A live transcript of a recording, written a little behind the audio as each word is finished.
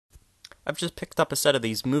I've just picked up a set of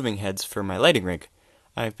these moving heads for my lighting rig.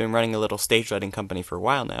 I've been running a little stage lighting company for a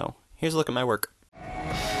while now. Here's a look at my work.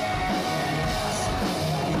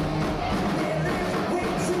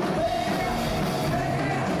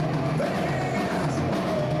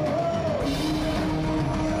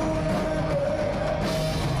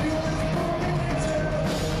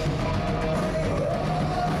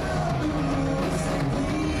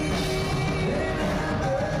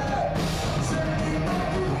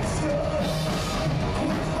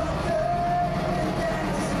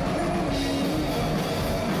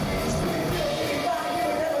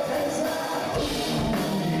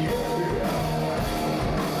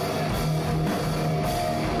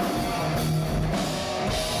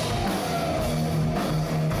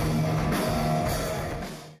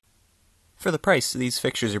 For the price, these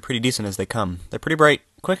fixtures are pretty decent as they come. They're pretty bright,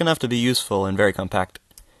 quick enough to be useful, and very compact.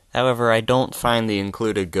 However, I don't find the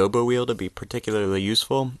included Gobo wheel to be particularly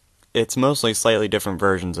useful. It's mostly slightly different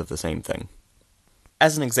versions of the same thing.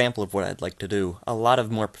 As an example of what I'd like to do, a lot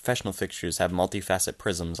of more professional fixtures have multi-facet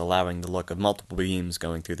prisms allowing the look of multiple beams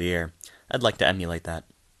going through the air. I'd like to emulate that.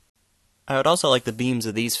 I would also like the beams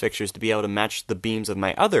of these fixtures to be able to match the beams of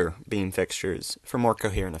my other beam fixtures for more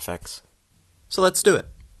coherent effects. So let's do it!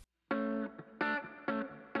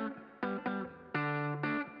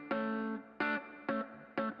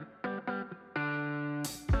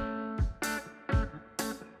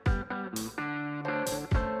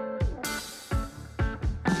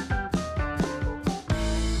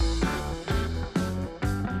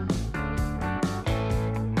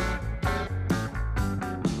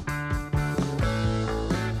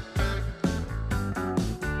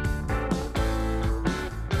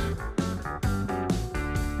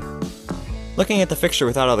 Looking at the fixture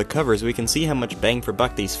without all the covers, we can see how much bang for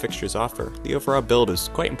buck these fixtures offer. The overall build is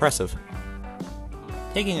quite impressive.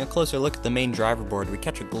 Taking a closer look at the main driver board, we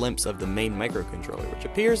catch a glimpse of the main microcontroller, which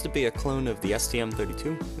appears to be a clone of the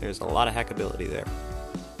STM32. There's a lot of hackability there.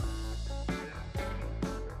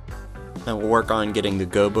 Now we'll work on getting the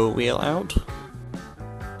Gobo wheel out.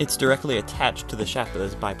 It's directly attached to the shaft of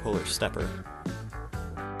this bipolar stepper.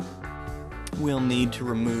 We'll need to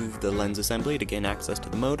remove the lens assembly to gain access to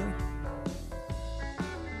the motor.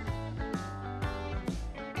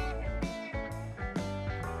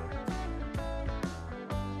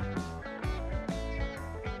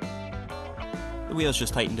 The wheel's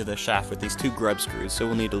just tightened to the shaft with these two grub screws, so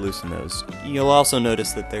we'll need to loosen those. You'll also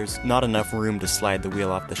notice that there's not enough room to slide the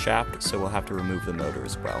wheel off the shaft, so we'll have to remove the motor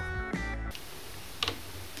as well.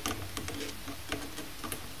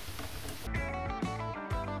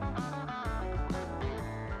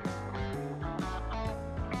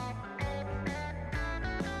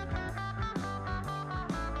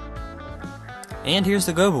 And here's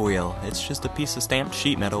the Gobo wheel. It's just a piece of stamped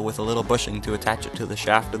sheet metal with a little bushing to attach it to the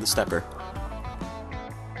shaft of the stepper.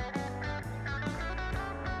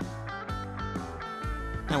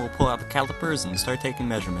 Now we'll pull out the calipers and start taking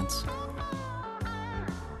measurements.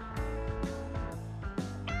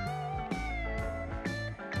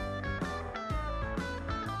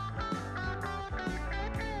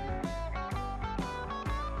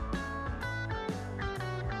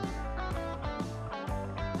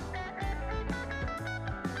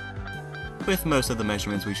 With most of the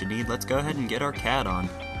measurements we should need, let's go ahead and get our CAD on.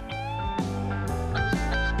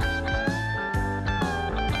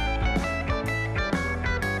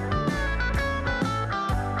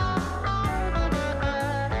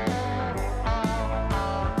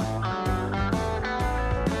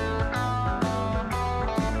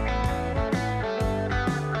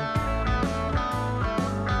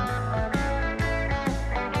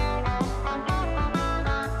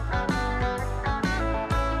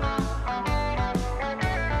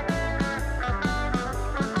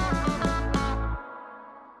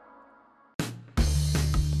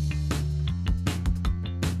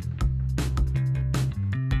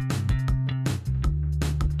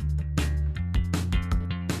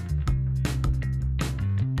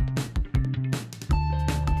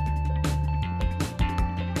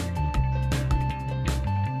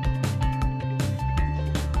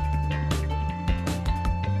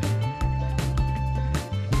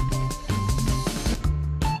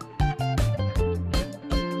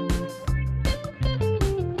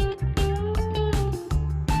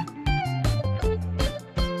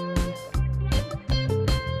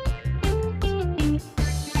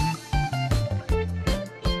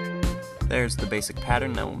 There's the basic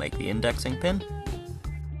pattern that will make the indexing pin.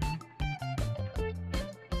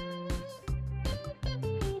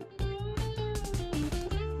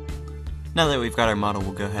 Now that we've got our model,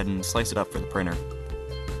 we'll go ahead and slice it up for the printer.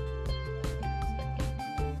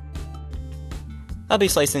 I'll be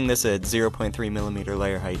slicing this at 0.3mm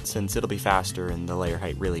layer height since it'll be faster and the layer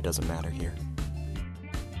height really doesn't matter here.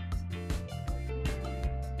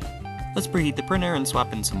 Let's preheat the printer and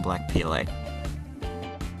swap in some black PLA.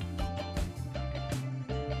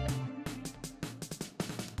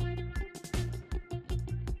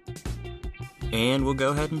 And we'll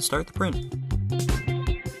go ahead and start the print.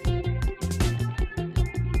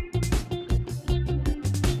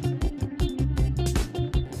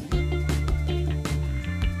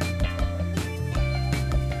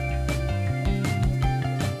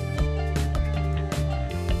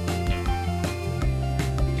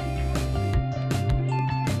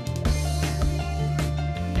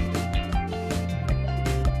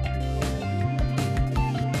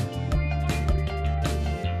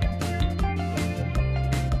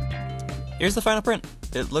 Here's the final print.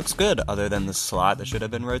 It looks good, other than the slot that should have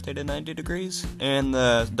been rotated 90 degrees, and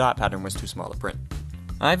the dot pattern was too small to print.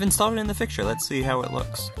 I've installed it in the fixture, let's see how it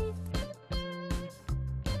looks.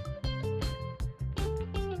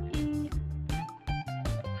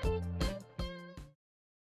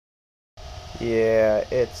 Yeah,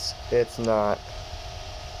 it's not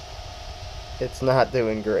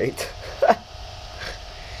doing great.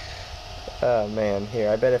 Oh man, here,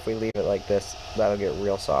 I bet if we leave it like this, that'll get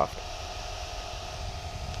real soft.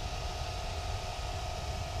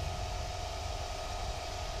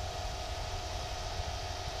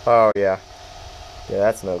 Oh yeah. Yeah,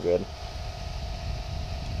 that's no good.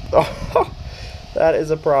 Oh, that is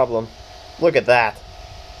a problem. Look at that.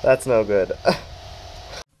 That's no good.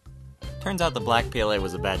 Turns out the black PLA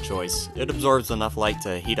was a bad choice. It absorbs enough light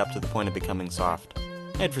to heat up to the point of becoming soft.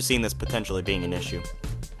 I had foreseen this potentially being an issue.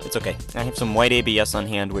 It's okay, I have some white ABS on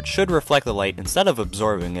hand which should reflect the light instead of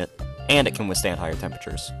absorbing it, and it can withstand higher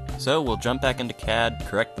temperatures. So we'll jump back into CAD,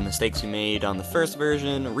 correct the mistakes we made on the first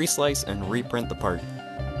version, reslice, and reprint the part.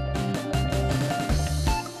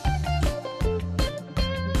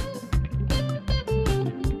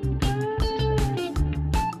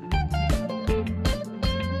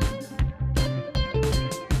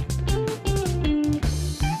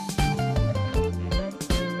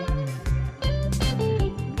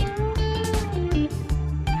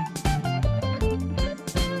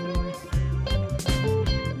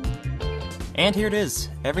 And here it is.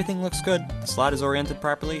 Everything looks good, the slot is oriented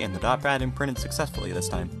properly, and the dot pattern printed successfully this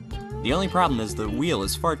time. The only problem is the wheel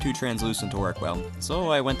is far too translucent to work well,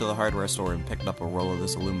 so I went to the hardware store and picked up a roll of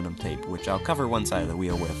this aluminum tape, which I'll cover one side of the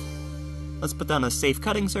wheel with. Let's put down a safe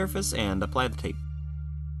cutting surface and apply the tape.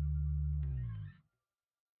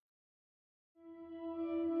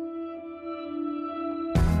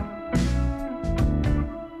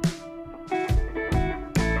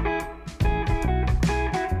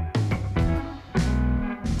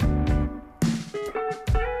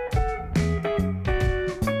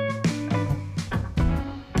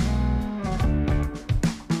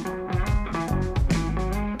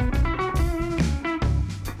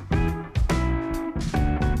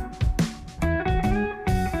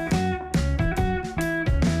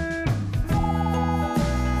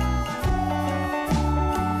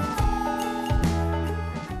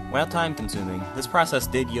 While time-consuming, this process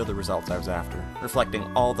did yield the results I was after, reflecting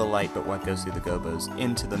all the light but what goes through the gobos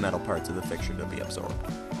into the metal parts of the fixture to be absorbed.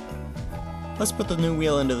 Let's put the new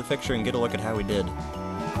wheel into the fixture and get a look at how we did.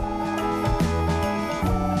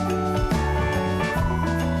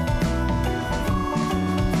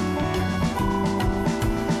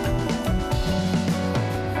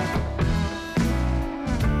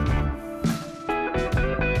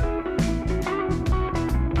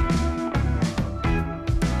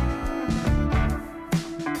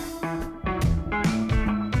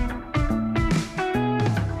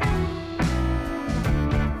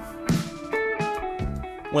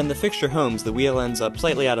 When the fixture homes, the wheel ends up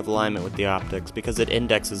slightly out of alignment with the optics because it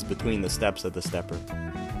indexes between the steps of the stepper.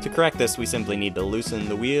 To correct this, we simply need to loosen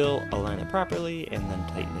the wheel, align it properly, and then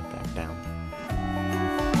tighten it back down.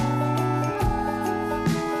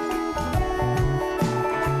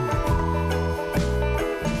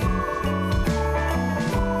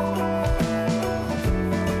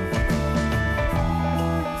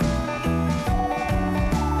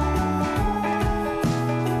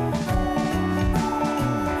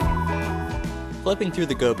 Flipping through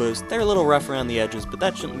the gobos, they're a little rough around the edges, but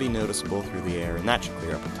that shouldn't be noticeable through the air, and that should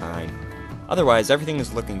clear up in time. Otherwise, everything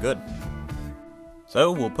is looking good.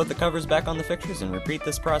 So, we'll put the covers back on the fixtures and repeat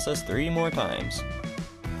this process 3 more times.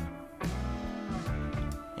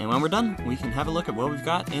 And when we're done, we can have a look at what we've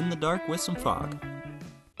got in the dark with some fog.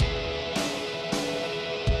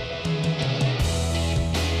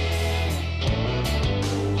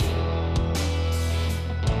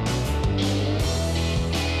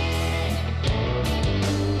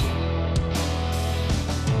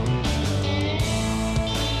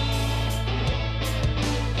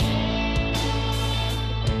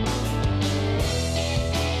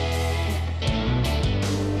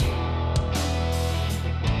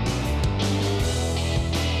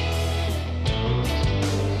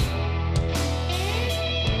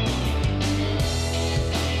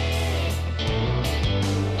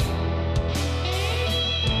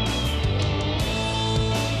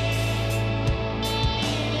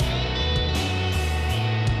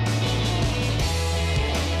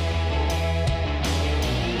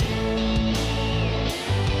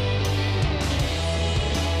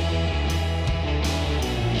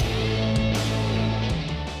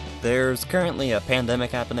 There's currently a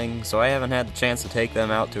pandemic happening, so I haven't had the chance to take them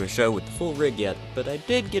out to a show with the full rig yet, but I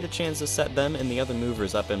did get a chance to set them and the other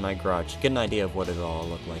movers up in my garage, get an idea of what it'll all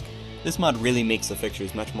look like. This mod really makes the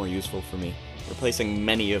fixtures much more useful for me, replacing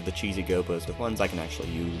many of the cheesy Gobos with ones I can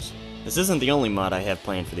actually use. This isn't the only mod I have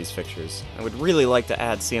planned for these fixtures. I would really like to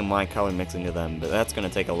add CMY color mixing to them, but that's going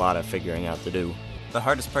to take a lot of figuring out to do. The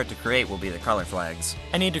hardest part to create will be the color flags.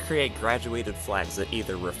 I need to create graduated flags that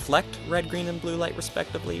either reflect red, green, and blue light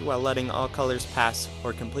respectively while letting all colors pass,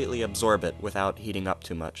 or completely absorb it without heating up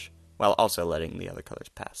too much, while also letting the other colors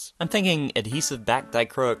pass. I'm thinking adhesive-backed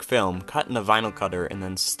dichroic film cut in a vinyl cutter and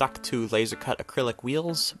then stuck to laser-cut acrylic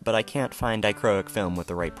wheels, but I can't find dichroic film with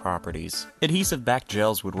the right properties. Adhesive-backed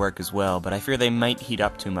gels would work as well, but I fear they might heat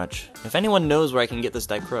up too much. If anyone knows where I can get this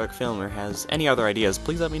dichroic film or has any other ideas,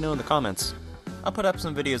 please let me know in the comments. I'll put up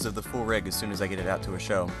some videos of the full rig as soon as I get it out to a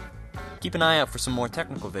show. Keep an eye out for some more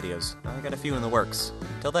technical videos. I got a few in the works.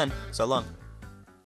 Till then, so long.